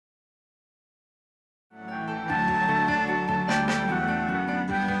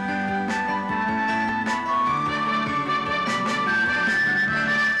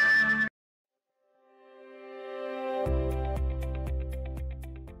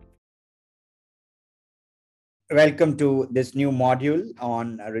Welcome to this new module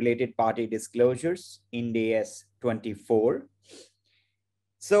on related party disclosures, IND AS 24.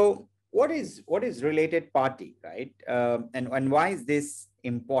 So what is related party, right? And why is this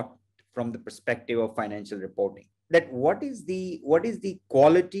important from the perspective of financial reporting? That what is the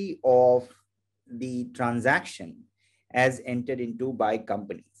quality of the transaction as entered into by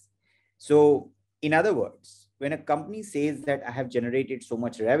companies? So in other words, when a company says that I have generated so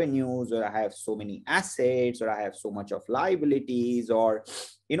much revenues, or I have so many assets, or I have so much of liabilities, or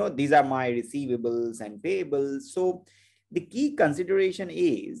these are my receivables and payables. So the key consideration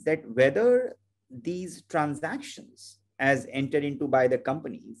is that whether these transactions as entered into by the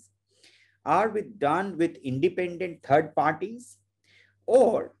companies are done with independent third parties,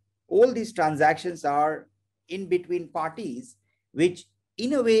 or all these transactions are in between parties which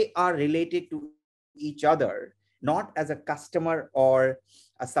in a way are related to each other, not as a customer or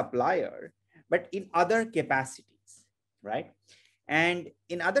a supplier, but in other capacities, right? And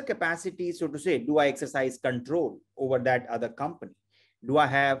in other capacities, so to say, do I exercise control over that other company? Do I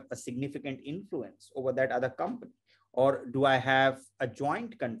have a significant influence over that other company? Or do I have a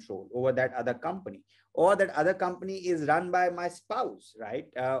joint control over that other company? Or that other company is run by my spouse, right?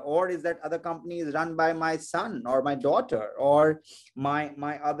 Or is that other company is run by my son or my daughter or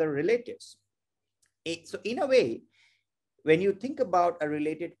my other relatives? So in a way, when you think about a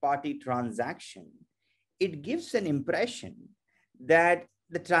related party transaction, it gives an impression that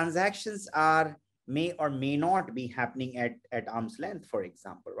the transactions are may or may not be happening at arm's length, for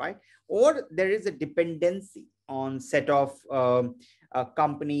example, right? Or there is a dependency on set of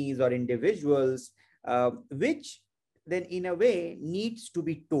companies or individuals, which then in a way needs to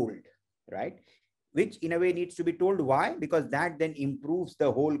be told, right? Which in a way needs to be told. Why? Because that then improves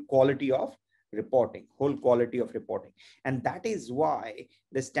the whole quality of reporting. And that is why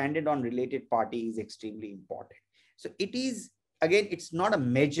the standard on related party is extremely important. So it is, again, it's not a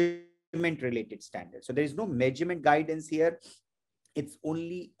measurement related standard. So there is no measurement guidance here. It's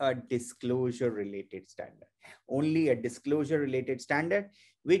only a disclosure related standard, only a disclosure related standard,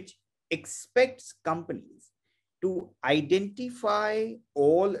 which expects companies to identify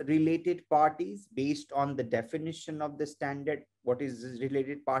all related parties based on the definition of the standard. What is this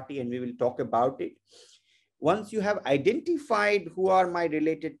related party? And we will talk about it. Once you have identified who are my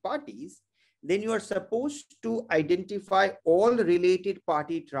related parties, then you are supposed to identify all related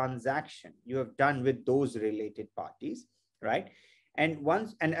party transaction you have done with those related parties, right? And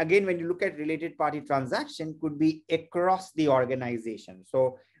again, when you look at related party transaction, could be across the organization.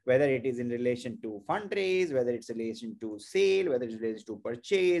 So whether it is in relation to fundraise, whether it's in relation to sale, whether it's related to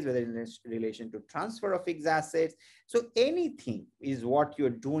purchase, whether it's in relation to transfer of fixed assets. So anything is what you're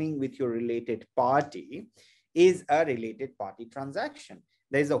doing with your related party is a related party transaction.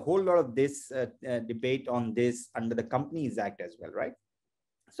 There's a whole lot of this debate on this under the Companies Act as well, right?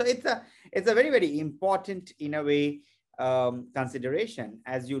 So it's a very, very important, in a way, consideration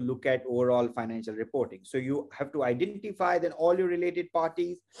as you look at overall financial reporting. So you have to identify then all your related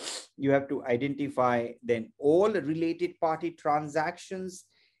parties. You have to identify then all related party transactions,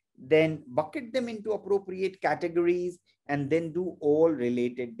 then bucket them into appropriate categories, and then do all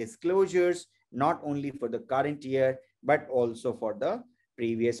related disclosures, not only for the current year, but also for the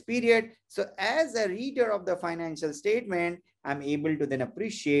previous period. So as a reader of the financial statement, I'm able to then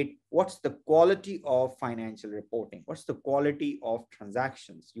appreciate what's the quality of financial reporting, what's the quality of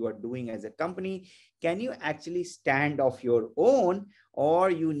transactions you are doing as a company. Can you actually stand off your own,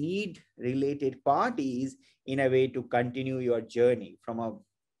 or you need related parties in a way to continue your journey from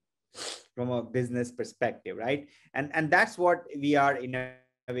a business perspective, right? And that's what we are in a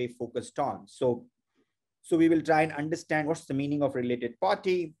way focused on. So we will try and understand what's the meaning of related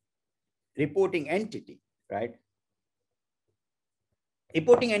party, reporting entity, right?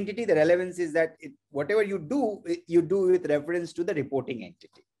 Reporting entity, the relevance is that whatever you do with reference to the reporting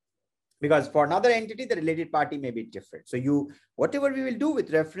entity. Because for another entity, the related party may be different. So whatever we will do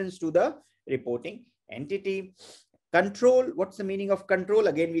with reference to the reporting entity. Control, what's the meaning of control?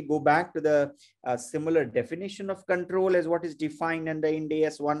 Again, we go back to the similar definition of control as what is defined under IND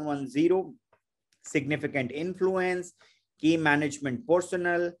AS 110. Significant influence, key management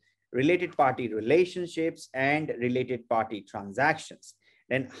personnel, related party relationships, and related party transactions.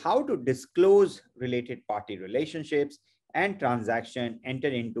 Then how to disclose related party relationships and transaction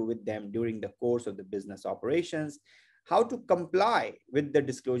entered into with them during the course of the business operations. How to comply with the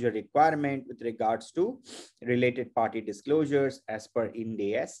disclosure requirement with regards to related party disclosures as per IND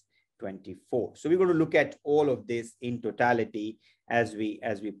AS 24. So we're going to look at all of this in totality as we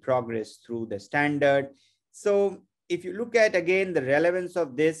progress through the standard. So if you look at, again, the relevance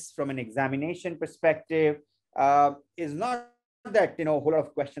of this from an examination perspective, is not that a whole lot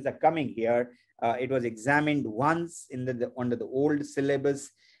of questions are coming here. It was examined once in under the old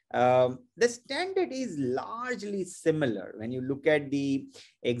syllabus. The standard is largely similar when you look at the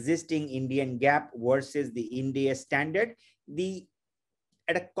existing Indian GAAP versus the IND AS standard. The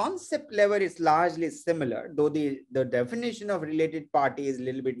At a concept level, it's largely similar, though the definition of related party is a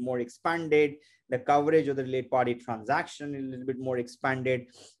little bit more expanded. The coverage of the related party transaction is a little bit more expanded,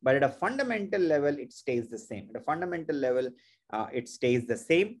 but at a fundamental level, it stays the same. At a fundamental level, it stays the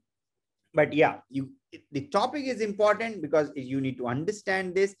same. But yeah, the topic is important because you need to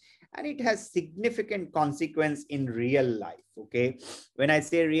understand this, and it has significant consequence in real life. Okay, when I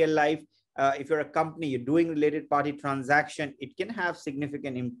say real life, if you're a company, you're doing related party transaction, it can have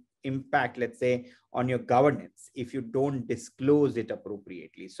significant impact, let's say, on your governance if you don't disclose it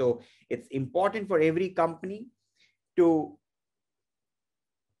appropriately. So it's important for every company to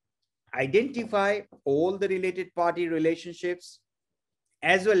identify all the related party relationships,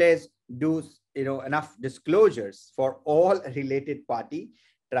 as well as do enough disclosures for all related party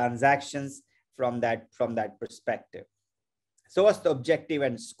transactions from that perspective. So what's the objective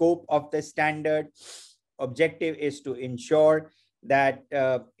and scope of the standard? Objective is to ensure that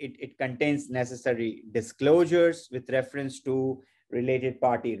it contains necessary disclosures with reference to related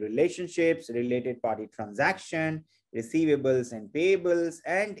party relationships, related party transaction, receivables and payables,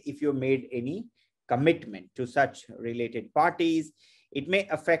 and if you made any commitment to such related parties. It may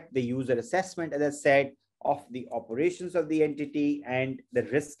affect the user assessment, as I said, of the operations of the entity and the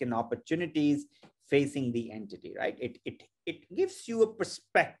risk and opportunities facing the entity, right? It gives you a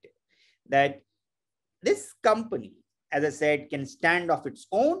perspective that this company, as I said, can stand off its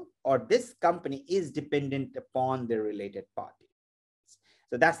own, or this company is dependent upon the related parties.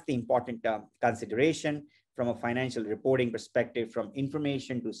 So that's the important consideration from a financial reporting perspective, from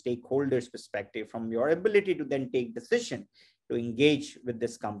information to stakeholders perspective, from your ability to then take decision to engage with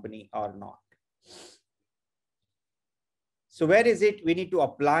this company or not. So where is it we need to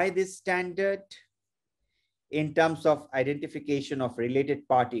apply this standard? In terms of identification of related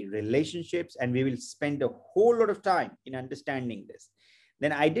party relationships, and we will spend a whole lot of time in understanding this.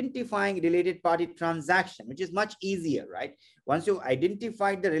 Then identifying related party transaction, which is much easier, right? Once you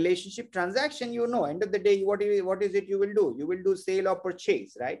identified the relationship transaction, end of the day, what is it you will do? You will do sale or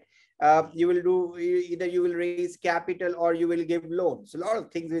purchase, right? You will do, either you will raise capital or you will give loans. A lot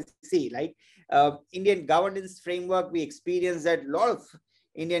of things we see, like Indian governance framework, we experience that a lot of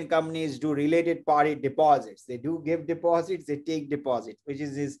Indian companies do related party deposits. They do give deposits, they take deposits, which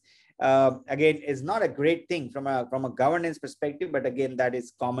is again, is not a great thing from a governance perspective, but again, that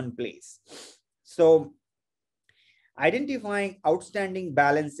is commonplace. So identifying outstanding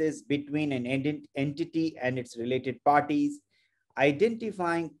balances between an entity and its related parties,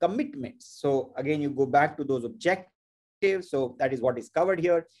 identifying commitments. So again, you go back to those objectives. So that is what is covered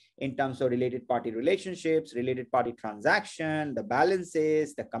here in terms of related party relationships, related party transaction, the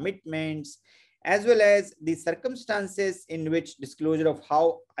balances, the commitments, as well as the circumstances in which disclosure of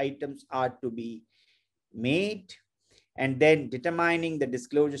how items are to be made, and then determining the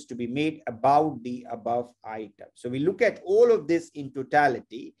disclosures to be made about the above item. So we look at all of this in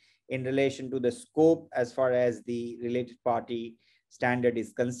totality in relation to the scope as far as the related party standard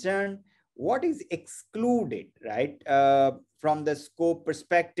is concerned. What is excluded, right, from the scope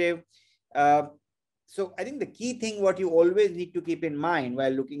perspective? So I think the key thing, what you always need to keep in mind while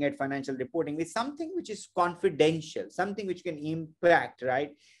looking at financial reporting, is something which is confidential, something which can impact,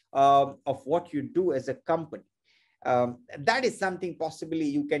 right, of what you do as a company. That is something possibly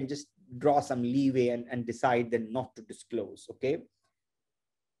you can just draw some leeway and decide then not to disclose, okay?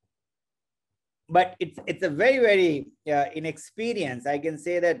 But it's a very inexperience. I can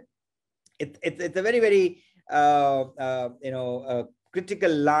say that it's a very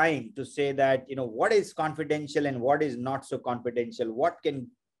critical line to say that what is confidential and what is not so confidential. What can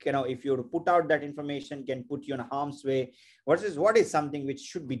if you put out that information can put you in harm's way, versus what is something which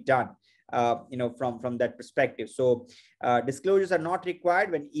should be done from that perspective. So disclosures are not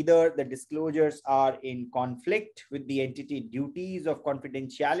required when either the disclosures are in conflict with the entity duties of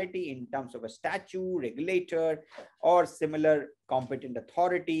confidentiality in terms of a statute, regulator, or similar competent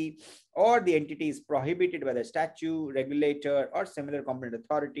authority, or the entity is prohibited by the statute, regulator, or similar competent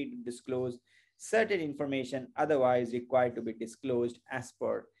authority to disclose certain information otherwise required to be disclosed as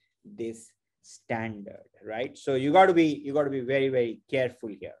per this standard, right? So you got to be very careful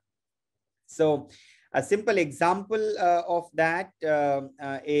here. So a simple example of that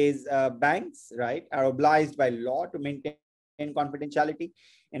is banks, right, are obliged by law to maintain confidentiality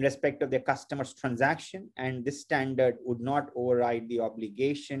in respect of their customers' transaction, and this standard would not override the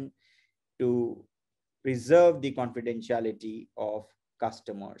obligation to preserve the confidentiality of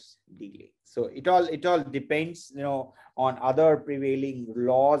customers dealing. So it all depends, on other prevailing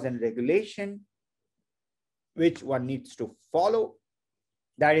laws and regulation which one needs to follow.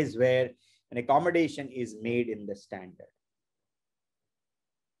 That is where an accommodation is made in the standard.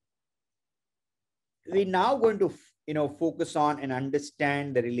 We're now going to focus on and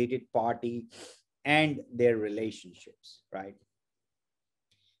understand the related party and their relationships, right?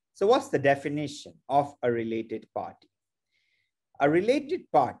 So what's the definition of a related party? A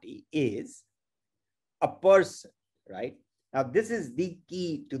related party is a person, right? Now this is the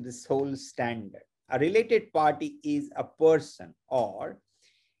key to this whole standard. A related party is a person or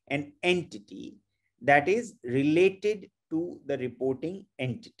an entity that is related to the reporting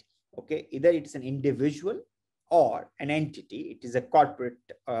entity. Okay, either it's an individual or an entity. It is a corporate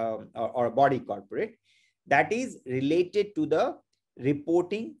or a body corporate that is related to the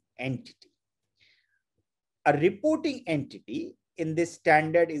reporting entity. A reporting entity in this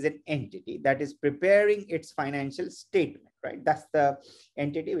standard is an entity that is preparing its financial statement, right? That's the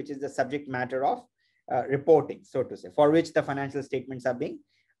entity which is the subject matter of reporting, so to say, for which the financial statements are being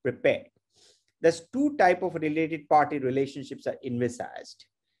prepared. There's two types of related party relationships are envisaged.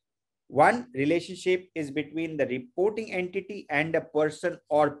 One relationship is between the reporting entity and a person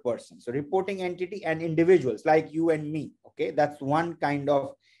or person. So reporting entity and individuals like you and me. Okay, that's one kind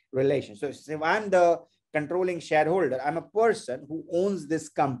of relation. So if I'm the controlling shareholder, I'm a person who owns this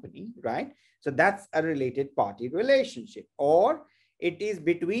company, right? So that's a related party relationship. Or it is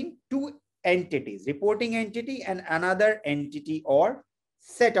between two entities, reporting entity and another entity or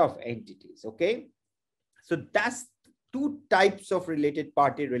set of entities. Okay, so that's two types of related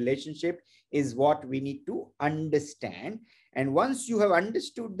party relationship is what we need to understand. And once you have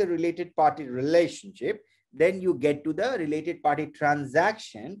understood the related party relationship, then you get to the related party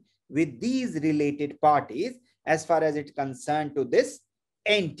transaction with these related parties as far as it's concerned to this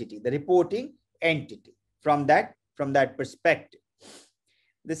entity, the reporting entity. From that perspective,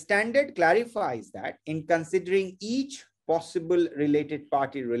 the standard clarifies that in considering each possible related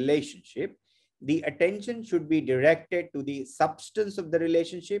party relationship, the attention should be directed to the substance of the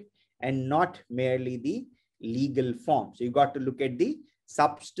relationship and not merely the legal form. So you got to look at the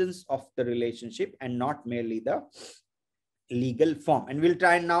substance of the relationship and not merely the legal form. And we'll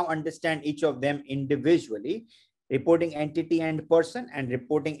try and now understand each of them individually: reporting entity and person, and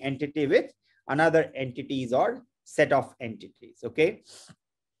reporting entity with another entities or set of entities. Okay,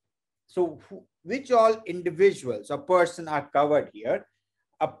 so which all individuals or person are covered here?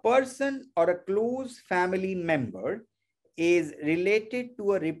 A person or a close family member is related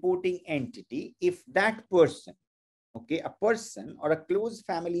to a reporting entity if that person, okay, a person or a close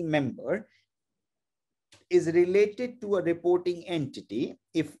family member is related to a reporting entity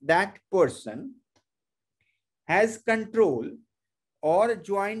if that person has control or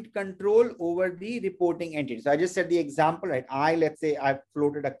joint control over the reporting entity. So I just said the example, right? Let's say I've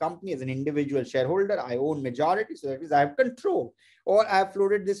floated a company as an individual shareholder. I own majority, so that means I have control. Or I've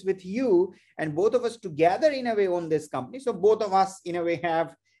floated this with you, and both of us together in a way own this company. So both of us in a way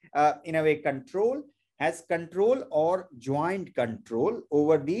have, has control or joint control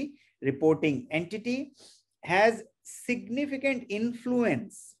over the reporting entity, has significant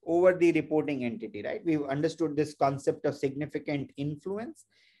influence over the reporting entity, right? We've understood this concept of significant influence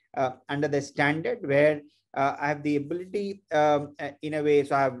under the standard, where I have the ability in a way,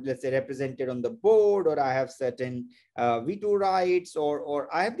 so I have, let's say, represented on the board, or I have certain veto rights,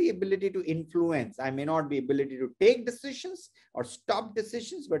 or I have the ability to influence. I may not be ability to take decisions or stop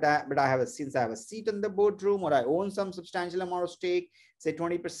decisions, but I have since I have a seat in the boardroom, or I own some substantial amount of stake, say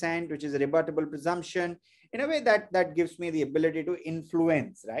 20%, which is a rebuttable presumption. In a way that gives me the ability to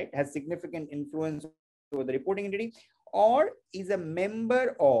influence, right? Has significant influence over the reporting entity, or is a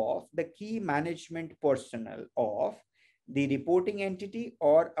member of the key management personnel of the reporting entity,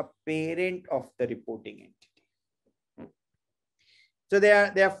 or a parent of the reporting entity. So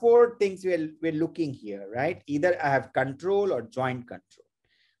there are four things we're looking here, right? Either I have control or joint control,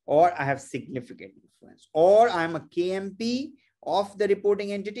 or I have significant influence, or I'm a KMP of the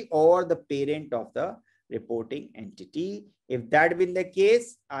reporting entity, or the parent of the reporting entity. If that been the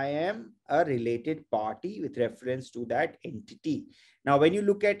case, I am a related party with reference to that entity. Now, when you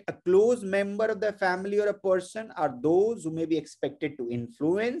look at a close member of the family or a person, are those who may be expected to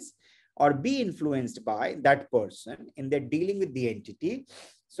influence or be influenced by that person in their dealing with the entity.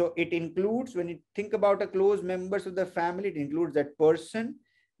 So it includes, when you think about a close members of the family, it includes that person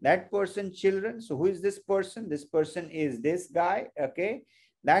children. So who is this person? This person is this guy, okay?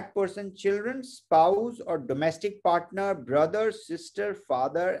 That person children, spouse or domestic partner, brother, sister,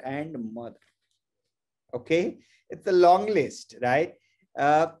 father, and mother. Okay, it's a long list, right?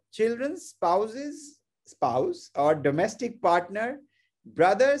 Children's spouses, spouse or domestic partner,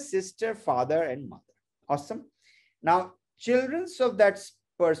 brother, sister, father, and mother. Awesome. Now, children's of that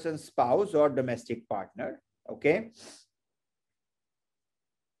person's spouse or domestic partner, okay,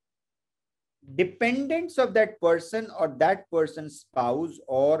 dependents of that person or that person's spouse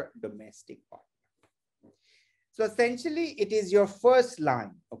or domestic partner. So essentially, it is your first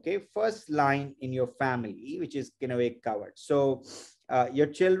line, okay, first line in your family, which is in a way covered. So your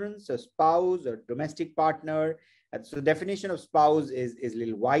children's a spouse or domestic partner. So definition of spouse is a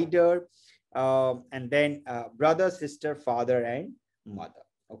little wider. And then brother, sister, father, and mother.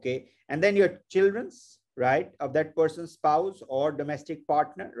 Okay. And then your children's, right, of that person's spouse or domestic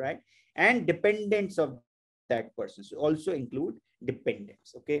partner, right? And dependents of that person. So also include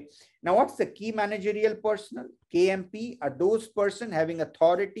dependents. Okay. Now, what's the key managerial personnel? KMP are those person having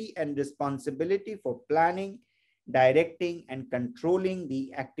authority and responsibility for planning, directing, and controlling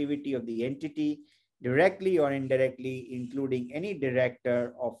the activity of the entity directly or indirectly, including any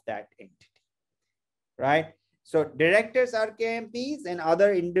director of that entity, right? So directors are KMPs and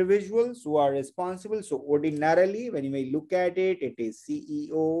other individuals who are responsible. So ordinarily, when you may look at it, it is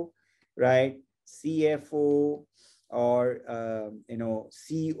CEO, right? CFO or,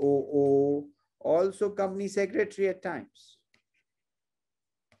 COO, also company secretary at times.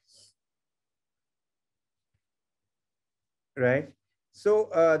 Right? So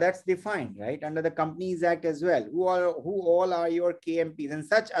that's defined, right, under the Companies Act as well. Who all are your KMPs and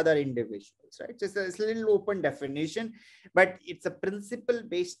such other individuals, right? So it's a little open definition, but it's a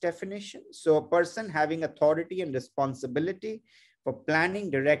principle-based definition. So a person having authority and responsibility for planning,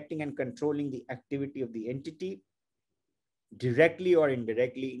 directing, and controlling the activity of the entity, directly or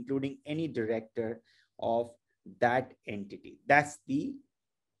indirectly, including any director of that entity. That's the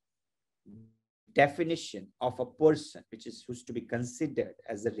definition of a person which is who's to be considered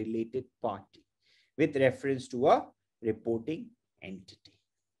as a related party with reference to a reporting entity.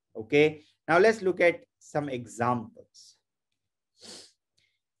 Okay, now let's look at some examples.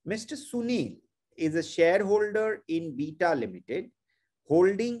 Mr. Sunil is a shareholder in Beta Limited,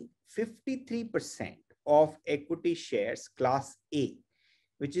 holding 53% of equity shares class A,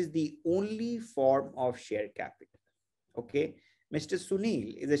 which is the only form of share capital. Okay, Mr.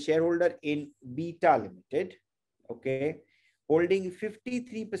 Sunil is a shareholder in Beta Limited, okay, holding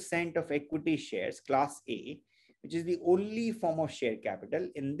 53% of equity shares class A, which is the only form of share capital.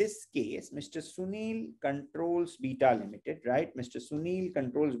 In this case, Mr. Sunil controls Beta Limited, right? Mr. Sunil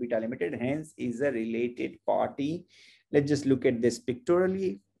controls Beta Limited, hence is a related party. Let's just look at this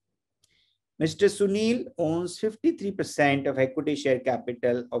pictorially. Mr. Sunil owns 53% of equity share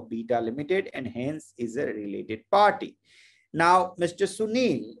capital of Beta Limited and hence is a related party. Now, Mr.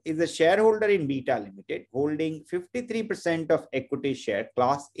 Sunil is a shareholder in Beta Limited, holding 53% of equity share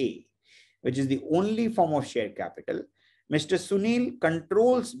class A, which is the only form of share capital. Mr. Sunil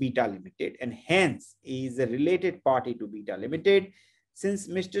controls Beta Limited and hence is a related party to Beta Limited. Since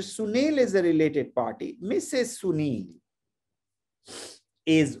Mr. Sunil is a related party, Mrs. Sunil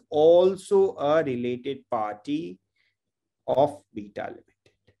is also a related party of Beta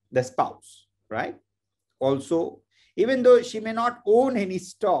Limited, the spouse, right? Also, even though she may not own any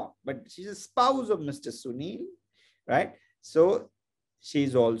stock, but she's a spouse of Mr. Sunil, right? So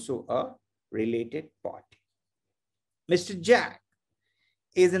she's also a related party. Mr. Jack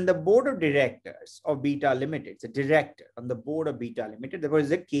is in the board of directors of Beta Limited. It's a director on the board of Beta Limited. There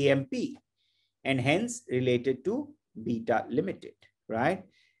was a KMP and hence related to Beta Limited, right?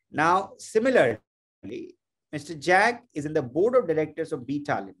 Now, similarly, Mr. Jack is in the board of directors of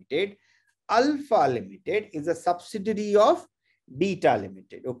Beta Limited. Alpha Limited is a subsidiary of Beta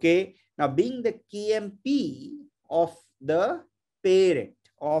Limited. Okay. Now, being the KMP of the parent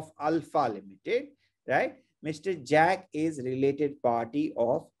of Alpha Limited, right? Mr. Jack is related party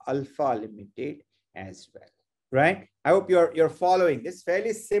of Alpha Limited as well, right? I hope you're following this.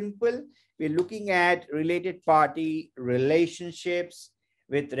 Fairly simple. We're looking at related party relationships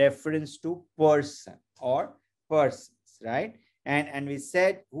with reference to person or persons, right? And we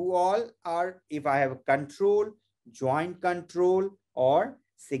said who all are, if I have control, joint control, or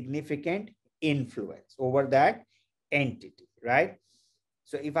significant influence over that entity, right?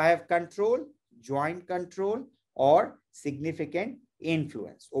 So if I have control, joint control, or significant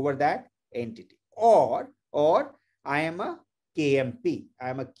influence over that entity, or I am a KMP, I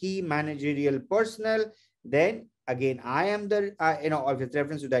am a key managerial personnel, then again I am the with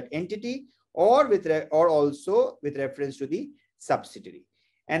reference to that entity, or also with reference to the subsidiary.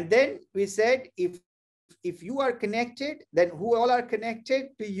 And then we said if if you are connected, then who all are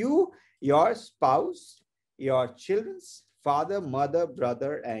connected to you? Your spouse, your children's father, mother,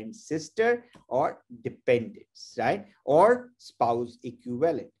 brother, and sister, or dependents, right? Or spouse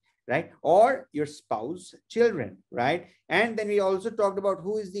equivalent, right? Or your spouse, children, right? And then we also talked about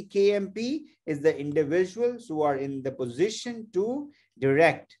who is the KMP, is the individuals who are in the position to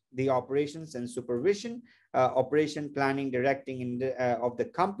direct the operations and supervision, operation planning, directing in of the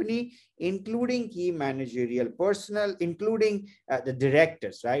company, including key managerial personnel, including the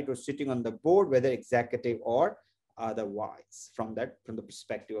directors, right? Or sitting on the board, whether executive or otherwise, from the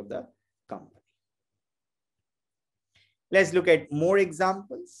perspective of the company. Let's look at more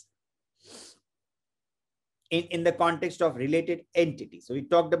examples in the context of related entities. So we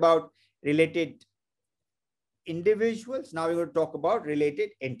talked about related individuals. Now we're going to talk about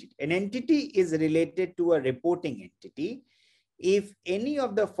related entity. An entity is related to a reporting entity if any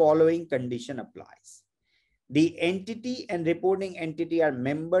of the following condition applies. The entity and reporting entity are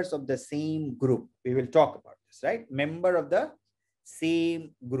members of the same group. We will talk about this, right? Member of the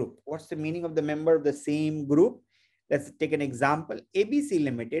same group. What's the meaning of the member of the same group? Let's take an example. ABC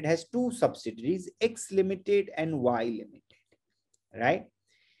Limited has two subsidiaries, X Limited and Y Limited, right?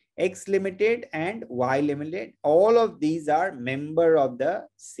 X Limited and Y Limited, all of these are member of the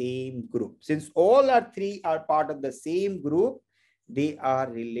same group. Since all are three are part of the same group, they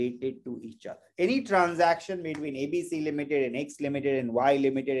are related to each other. Any transaction between ABC Limited and X Limited and Y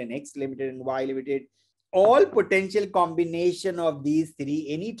Limited and X Limited and Y Limited, all potential combination of these three,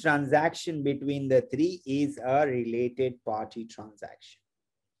 any transaction between the three is a related party transaction,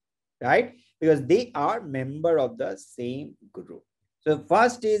 right? Because they are member of the same group. So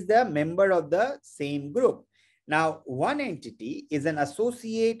first is the member of the same group. Now, one entity is an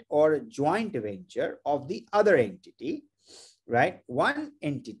associate or joint venture of the other entity, right? One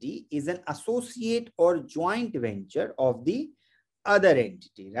entity is an associate or joint venture of the other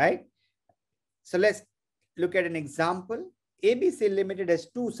entity, right? So let's look at an example. ABC Limited has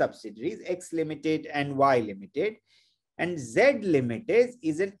two subsidiaries, X Limited and Y Limited, and Z Limited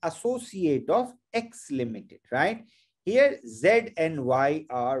is an associate of X Limited, right? Here, Z and Y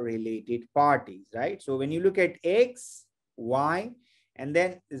are related parties, right? So when you look at X, Y, and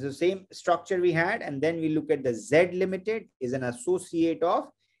then it's the same structure we had, and then we look at the Z Limited is an associate of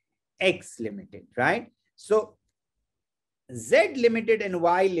X Limited, right? So Z Limited and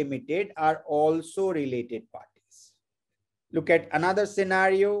Y Limited are also related parties. Look at another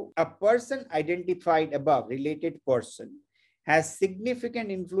scenario. A person identified above, related person, has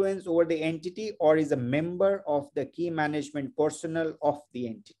significant influence over the entity or is a member of the key management personnel of the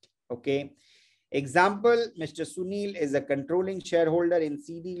entity. Okay. Example, Mr. Sunil is a controlling shareholder in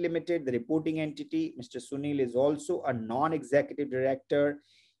CD Limited, the reporting entity. Mr. Sunil is also a non-executive director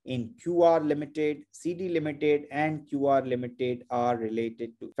in QR Limited. CD Limited and QR Limited are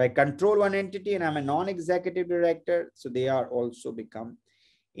related to. If I control one entity and I'm a non-executive director, so they are also become,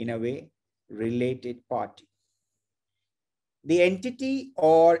 in a way, related party. The entity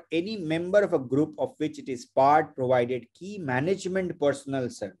or any member of a group of which it is part provided key management personnel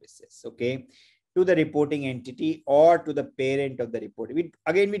services, okay, to the reporting entity or to the parent of the reporting.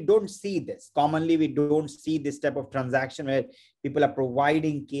 We don't see this. Commonly, we don't see this type of transaction where people are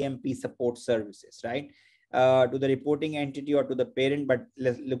providing KMP support services, right, to the reporting entity or to the parent. But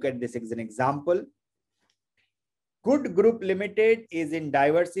let's look at this as an example. Good Group Limited is in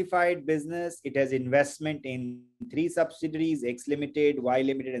diversified business. It has investment in three subsidiaries, X Limited, Y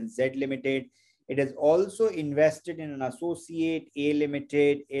Limited, and Z Limited. It has also invested in an associate, A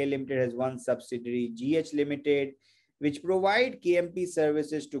Limited. A Limited has one subsidiary, GH Limited, which provide KMP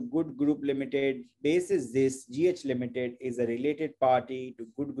services to Good Group Limited. Basis this, GH Limited is a related party to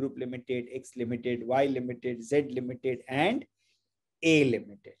Good Group Limited, X Limited, Y Limited, Z Limited, and A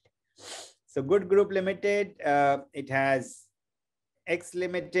Limited. So Good Group Limited, it has X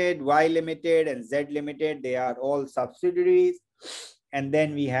Limited, Y Limited, and Z Limited. They are all subsidiaries. And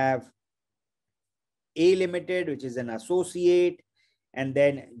then we have A Limited, which is an associate, and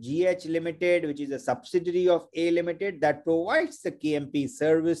then GH Limited, which is a subsidiary of A Limited that provides the KMP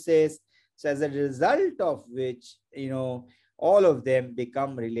services. So as a result of which, all of them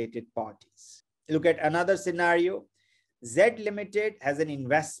become related parties. Look at another scenario. Z Limited has an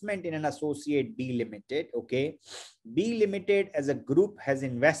investment in an associate B Limited, okay. B Limited as a group has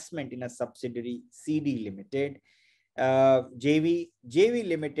investment in a subsidiary CD Limited. JV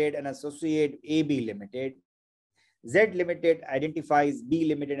Limited and associate AB Limited. Z Limited identifies B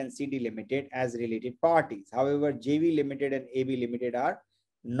Limited and CD Limited as related parties. However, JV Limited and AB Limited are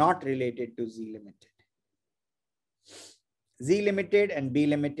not related to Z Limited. Z Limited and B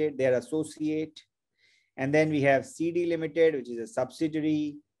Limited, they are associate. And then we have CD Limited, which is a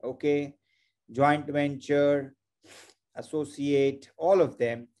subsidiary, okay, joint venture, associate, all of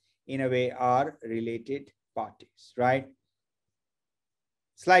them in a way are related parties, right?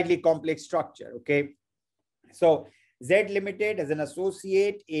 Slightly complex structure, okay? So Z Limited as an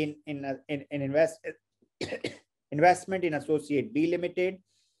associate in investment in associate B Limited.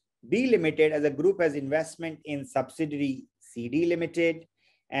 B Limited as a group has investment in subsidiary CD Limited,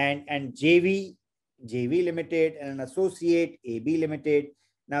 and JV Limited, and an associate AB Limited.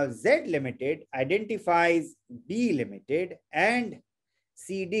 Now Z Limited identifies B Limited and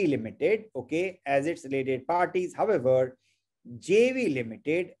CD Limited, okay, as its related parties. However, JV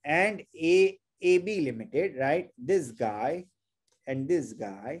Limited and AB Limited, right? This guy and this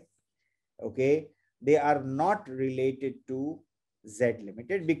guy, okay, they are not related to Z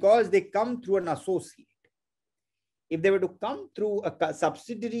Limited because they come through an associate. If they were to come through a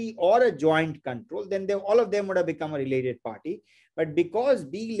subsidiary or a joint control, then all of them would have become a related party. But because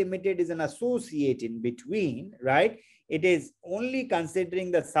B Limited is an associate in between, right, it is only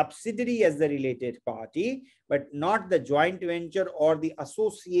considering the subsidiary as the related party, but not the joint venture or the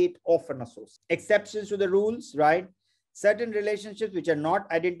associate of an associate. Exceptions to the rules, right? Certain relationships which are not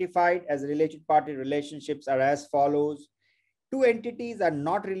identified as related party relationships are as follows. Two entities are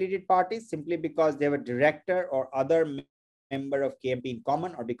not related parties simply because they have a director or other member of KMP in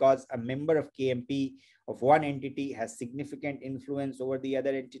common, or because a member of KMP of one entity has significant influence over the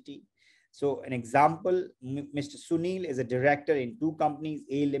other entity. So an example, Mr. Sunil is a director in two companies,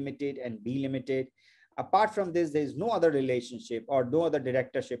 A Limited and B Limited. Apart from this, there is no other relationship or no other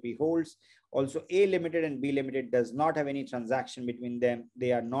directorship he holds. Also, A Limited and B Limited does not have any transaction between them.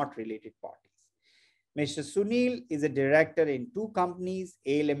 They are not related parties. Mr. Sunil is a director in two companies,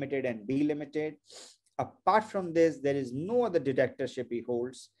 A Limited and B Limited. Apart from this, there is no other directorship he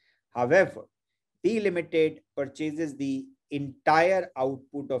holds. However, B Limited purchases the entire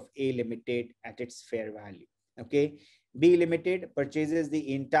output of A Limited at its fair value. Okay. B Limited purchases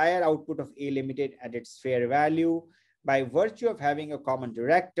the entire output of A Limited at its fair value. By virtue of having a common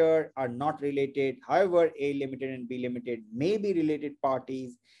director, are not related. However, A Limited and B Limited may be related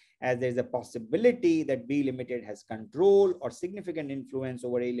parties, as there is a possibility that B Limited has control or significant influence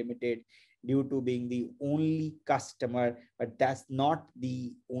over A Limited due to being the only customer, but that's not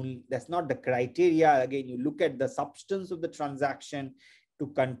the criteria. Again, you look at the substance of the transaction to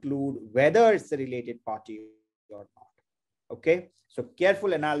conclude whether it's a related party or not. Okay, so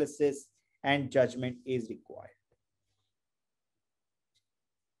careful analysis and judgment is required.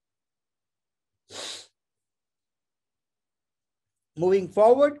 Moving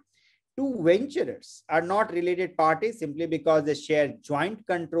forward, two venturers are not related parties simply because they share joint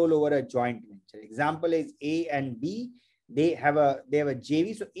control over a joint venture. Example is A and B. They have a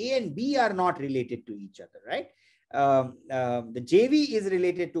JV. So A and B are not related to each other, right? The JV is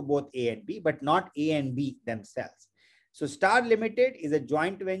related to both A and B, but not A and B themselves. So Star Limited is a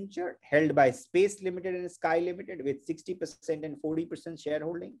joint venture held by Space Limited and Sky Limited with 60% and 40%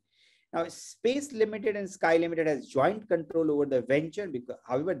 shareholding. Now, Space Limited and Sky Limited has joint control over the venture, because,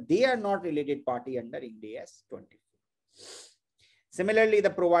 however, they are not related party under IND AS 24. Similarly, the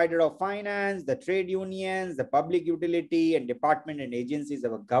provider of finance, the trade unions, the public utility and department and agencies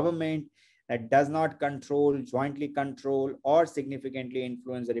of a government that does not control, jointly control, or significantly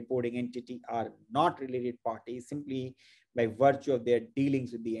influence the reporting entity are not related parties simply by virtue of their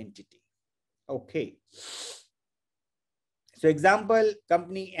dealings with the entity. Okay. So example,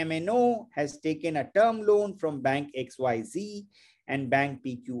 company MNO has taken a term loan from bank XYZ and bank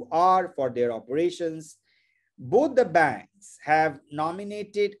PQR for their operations. Both the banks have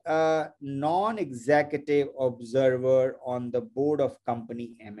nominated a non-executive observer on the board of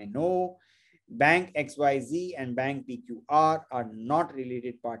company MNO. Bank XYZ and bank PQR are not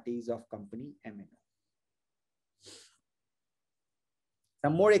related parties of company MNO.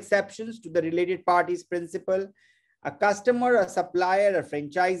 Some more exceptions to the related parties principle. A customer, a supplier, a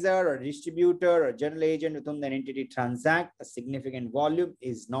franchisor, or a distributor, or general agent with whom an entity transacts a significant volume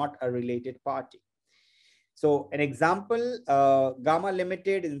is not a related party. So an example, Gamma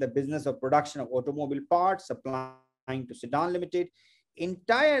Limited is in the business of production of automobile parts, supplying to Sedan Limited.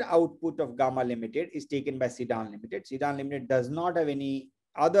 Entire output of Gamma Limited is taken by Sedan Limited. Sedan Limited does not have any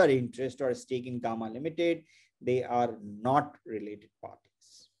other interest or stake in Gamma Limited. They are not related parties.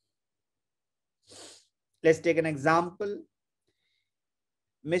 Let's take an example.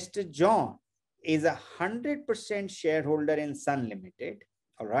 Mr. John is 100% shareholder in Sun Limited,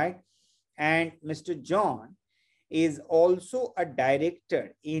 all right? And Mr. John is also a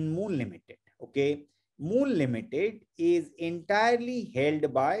director in Moon Limited, okay? Moon Limited is entirely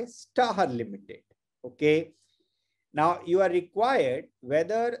held by Star Limited, Okay. Now you are required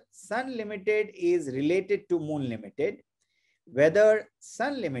whether Sun Limited is related to Moon Limited, whether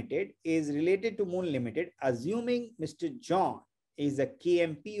Sun Limited is related to Moon Limited, assuming Mr. John is a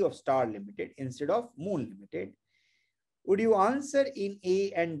KMP of Star Limited instead of Moon Limited. Would you answer in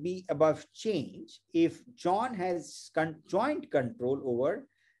A and B above change if John has joint control over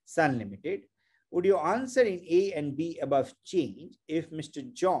Sun Limited? Would you answer in A and B above change if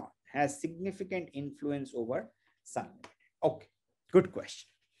Mr. John has significant influence over Sun Limited? Okay, good question.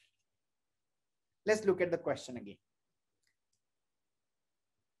 Let's look at the question again.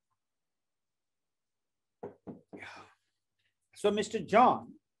 So Mr. John,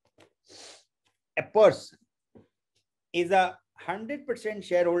 a person, is a 100%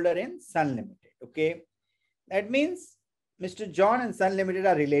 shareholder in Sun Limited. Okay, that means Mr. John and Sun Limited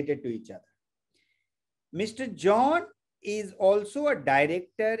are related to each other. Mr. John is also a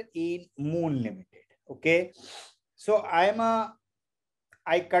director in Moon Limited. Okay, so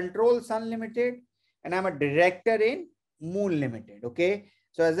I control Sun Limited and I'm a director in Moon Limited. Okay,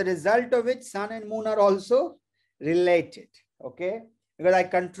 so as a result of which Sun and Moon are also related. Okay, because I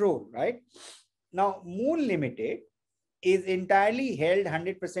control, right? Now Moon Limited is entirely held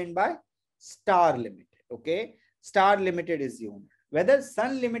 100% by Star Limited. Okay, Star Limited is the owner. Whether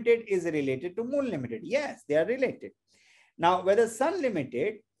Sun Limited is related to Moon Limited, yes, they are related. Now whether Sun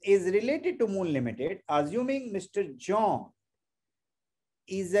Limited is related to Moon Limited, assuming Mr. John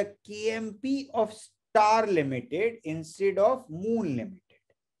is a KMP of Star Limited instead of Moon Limited.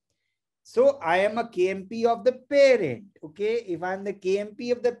 So I am a KMP of the parent. Okay, if I'm the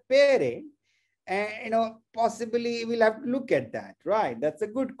KMP of the parent, and possibly we'll have to look at that, right? That's a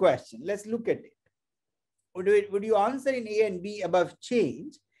good question. Let's look at it. Would you answer in A and B above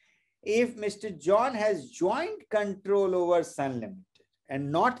change if Mr. John has joint control over Sun Limited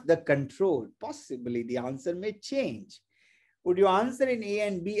and not the control? Possibly the answer may change. Would you answer in A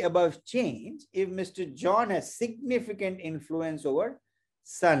and B above change if Mr. John has significant influence over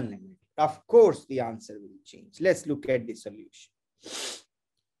Sun Limited? Of course, the answer will change. Let's look at the solution.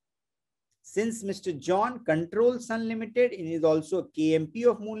 Since Mr. John controls Sun Limited and is also a KMP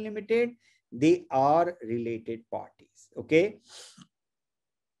of Moon Limited, they are related parties. Okay.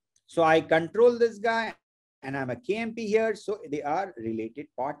 So I control this guy and I'm a KMP here. So they are related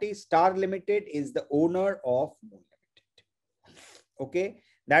parties. Star Limited is the owner of Moon Limited. Okay.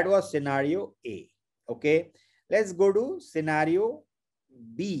 That was scenario A. Okay. Let's go to scenario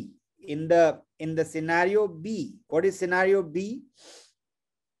B. In the scenario B, what is scenario B?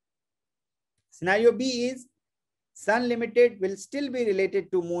 Scenario B is Sun Limited will still be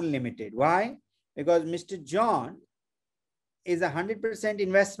related to Moon Limited. Why? Because Mr. John is 100%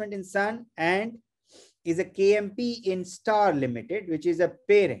 investment in Sun and is a KMP in Star Limited, which is a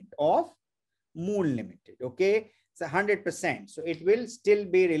parent of Moon Limited. Okay, it's 100%. So it will still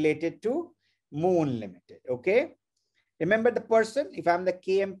be related to Moon Limited. Okay. Remember the person, if I'm the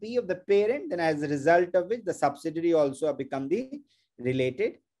KMP of the parent, then as a result of which the subsidiary also become the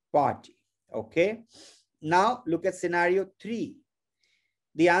related party. Okay. Now look at scenario 3.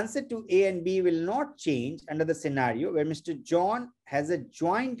 The answer to A and B will not change under the scenario where Mr. John has a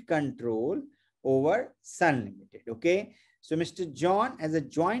joint control over Sun Limited. Okay. So Mr. John has a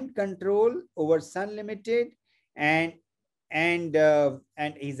joint control over Sun Limited and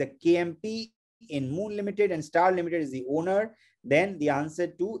he's a KMP in Moon Limited and Star Limited is the owner. Then the answer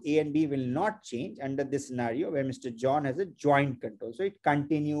to A and B will not change under this scenario where Mr. John has a joint control. So it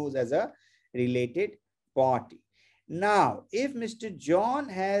continues as a related party. Now, if Mr. John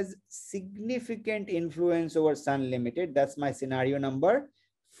has significant influence over Sun Limited, that's my scenario number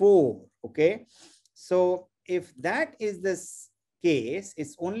 4. Okay. So if that is the case,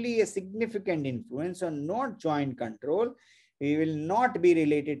 it's only a significant influence or not joint control, we will not be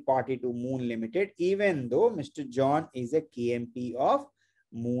related party to Moon Limited, even though Mr. John is a KMP of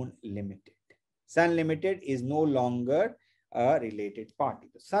Moon Limited. Sun Limited is no longer a related party.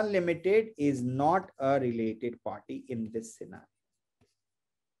 Sun Limited is not a related party in this scenario.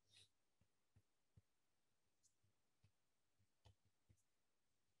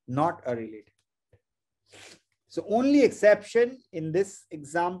 Not a related. So only exception in this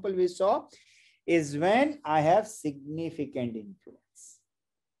example we saw is when I have significant influence.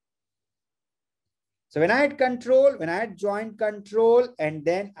 So when I had control, when I had joint control, and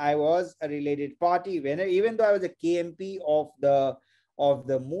then I was a related party, even though I was a KMP of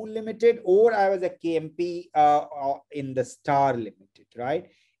the Moon Limited, or I was a KMP in the Star Limited, right?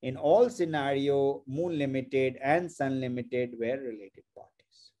 In all scenario, Moon Limited and Sun Limited were related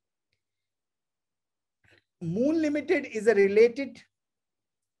parties. Moon Limited is a related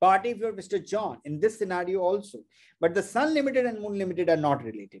Party if you're Mr. John in this scenario also. But the Sun Limited and Moon Limited are not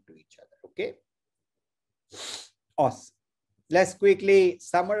related to each other. Okay. Awesome. Let's quickly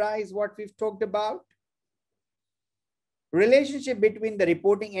summarize what we've talked about. Relationship between the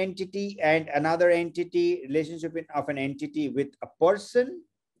reporting entity and another entity, relationship of an entity with a person,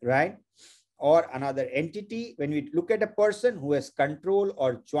 right? Or another entity. When we look at a person who has control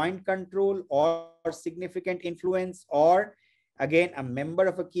or joint control or significant influence, or again, a member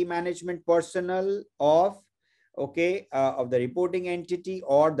of a key management personnel of, okay, of the reporting entity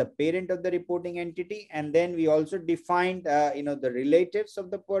or the parent of the reporting entity. And then we also defined, the relatives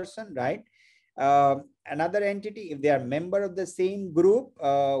of the person, right? Another entity, if they are member of the same group,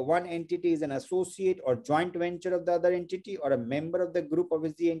 one entity is an associate or joint venture of the other entity, or a member of the group of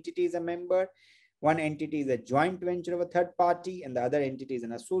which the entity is a member. One entity is a joint venture of a third party, and the other entity is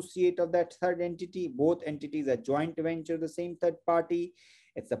an associate of that third entity. Both entities are joint venture of the same third party.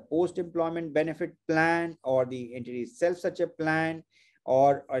 It's a post-employment benefit plan, or the entity itself such a plan,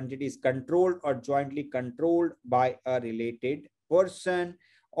 or entity is controlled or jointly controlled by a related person,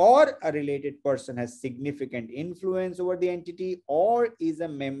 or a related person has significant influence over the entity, or is a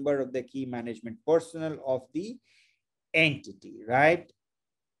member of the key management personnel of the entity, right?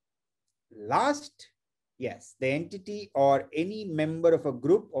 Last, yes, the entity or any member of a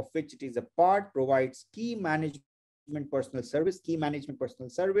group of which it is a part provides key management personal service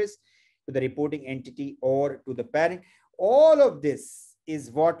to the reporting entity or to the parent. All of this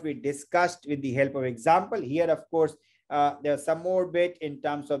is what we discussed with the help of example. Here, of course, there's some more bit in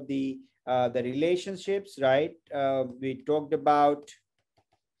terms of the relationships, right? We talked about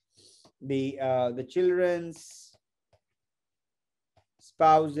the children's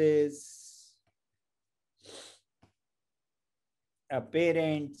spouses,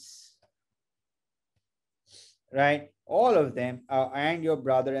 parents, right? All of them, and your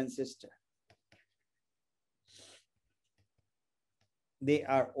brother and sister. They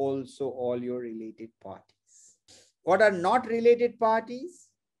are also all your related parties. What are not related parties?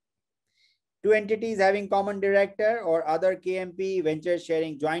 Two entities having common director or other KMP, ventures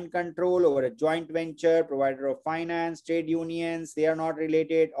sharing joint control over a joint venture, provider of finance, trade unions, they are not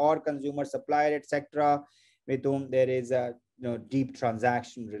related, or consumer supplier, etc., with whom there is a deep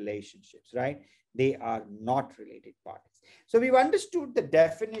transaction relationships, right? They are not related parties. So we've understood the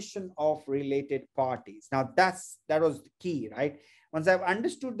definition of related parties. Now that was the key, right? Once I've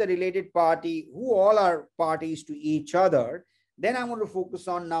understood the related party, who all are parties to each other, then I'm going to focus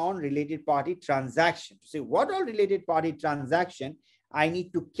on now on related party transaction. To say what all related party transaction I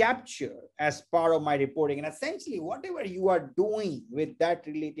need to capture as part of my reporting. And essentially, whatever you are doing with that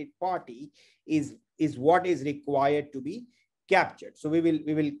related party is what is required to be captured. So we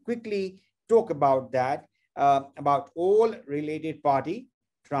will quickly talk about that, about all related party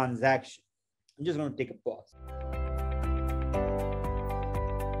transaction. I'm just going to take a pause.